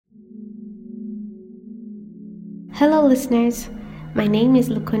Hello, listeners. My name is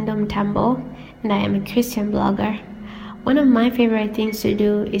Lukundum Tambo, and I am a Christian blogger. One of my favorite things to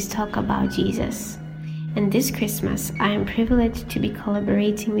do is talk about Jesus. And this Christmas, I am privileged to be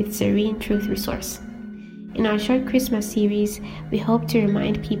collaborating with Serene Truth Resource. In our short Christmas series, we hope to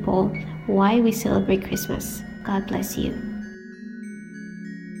remind people why we celebrate Christmas. God bless you.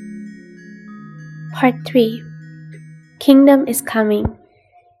 Part 3. Kingdom is coming.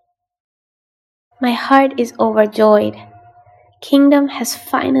 My heart is overjoyed. Kingdom has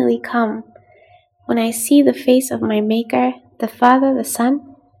finally come. When I see the face of my Maker, the Father, the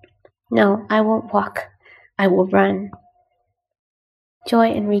Son, no, I won't walk. I will run.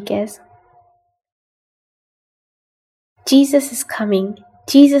 Joy Enriquez. Jesus is coming.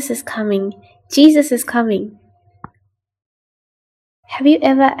 Jesus is coming. Jesus is coming. Have you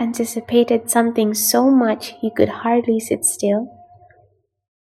ever anticipated something so much you could hardly sit still?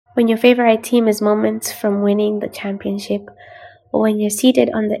 When your favorite team is moments from winning the championship, or when you're seated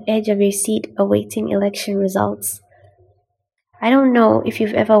on the edge of your seat awaiting election results. I don't know if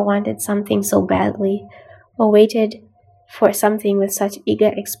you've ever wanted something so badly, or waited for something with such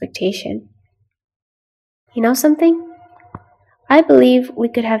eager expectation. You know something? I believe we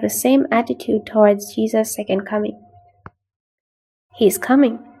could have the same attitude towards Jesus' second coming. He is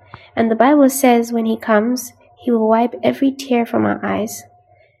coming, and the Bible says when He comes, He will wipe every tear from our eyes.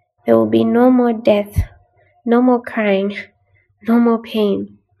 There will be no more death, no more crying, no more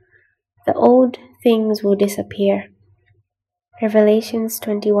pain. The old things will disappear. Revelations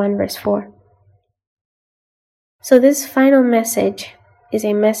 21 verse 4. So this final message is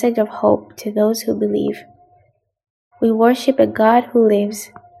a message of hope to those who believe. We worship a God who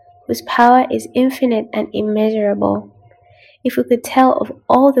lives, whose power is infinite and immeasurable. If we could tell of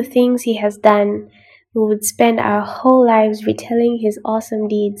all the things He has done, we would spend our whole lives retelling His awesome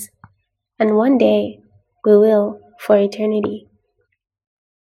deeds. And one day, we will for eternity.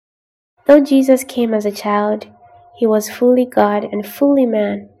 Though Jesus came as a child, He was fully God and fully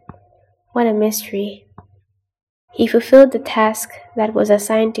man. What a mystery. He fulfilled the task that was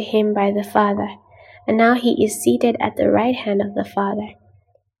assigned to Him by the Father, and now He is seated at the right hand of the Father.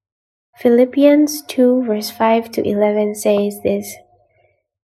 Philippians 2 verse 5 to 11 says this: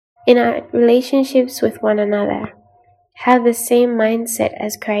 In our relationships with one another, have the same mindset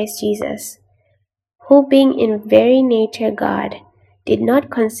as Christ Jesus, who being in very nature God, did not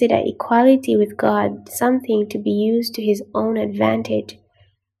consider equality with God something to be used to His own advantage.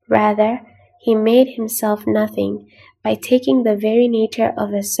 Rather, He made Himself nothing by taking the very nature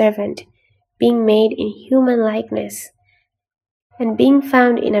of a servant, being made in human likeness. And being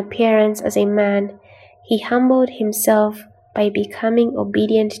found in appearance as a man, He humbled Himself by becoming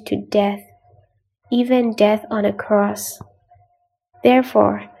obedient to death, even death on a cross.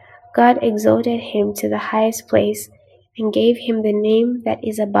 Therefore, God exalted Him to the highest place and gave Him the name that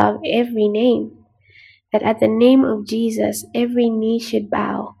is above every name, that at the name of Jesus every knee should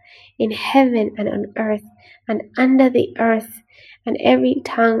bow, in heaven and on earth and under the earth, and every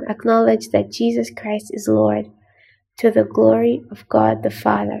tongue acknowledge that Jesus Christ is Lord, to the glory of God the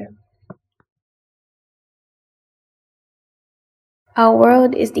Father. Our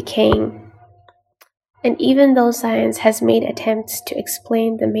world is decaying, and even though science has made attempts to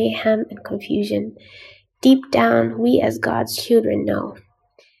explain the mayhem and confusion, deep down we as God's children know.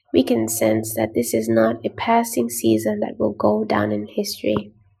 We can sense that this is not a passing season that will go down in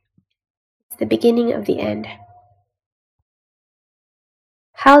history. It's the beginning of the end.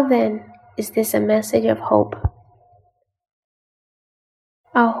 How then is this a message of hope?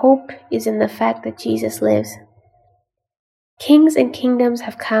 Our hope is in the fact that Jesus lives. Kings and kingdoms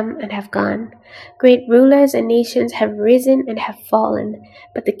have come and have gone. Great rulers and nations have risen and have fallen,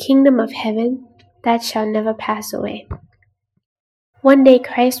 but the kingdom of heaven, that shall never pass away. One day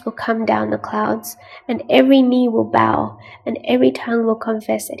Christ will come down the clouds, and every knee will bow, and every tongue will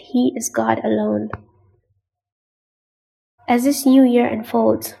confess that He is God alone. As this new year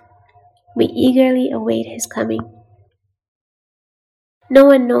unfolds, we eagerly await His coming. No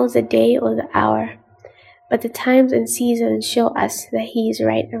one knows the day or the hour, but the times and seasons show us that He is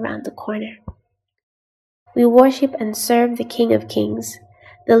right around the corner. We worship and serve the King of Kings,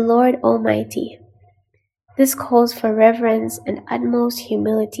 the Lord Almighty. This calls for reverence and utmost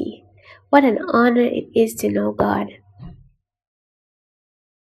humility. What an honor it is to know God.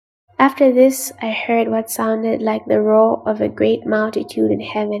 After this, I heard what sounded like the roar of a great multitude in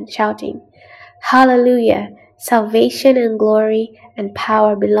heaven, shouting, Hallelujah! Salvation and glory and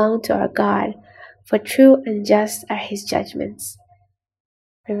power belong to our God, for true and just are His judgments.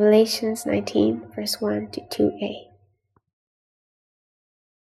 Revelations 19, verse 1 to 2a.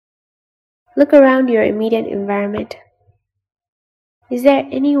 Look around your immediate environment. Is there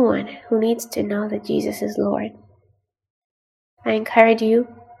anyone who needs to know that Jesus is Lord? I encourage you,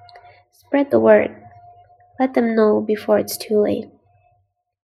 spread the word. Let them know before it's too late.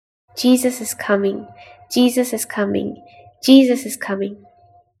 Jesus is coming. Jesus is coming. Jesus is coming.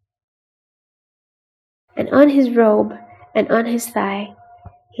 And on his robe and on his thigh,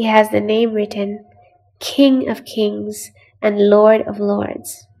 he has the name written, King of Kings and Lord of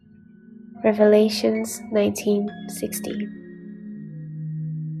Lords. Revelations 19:16.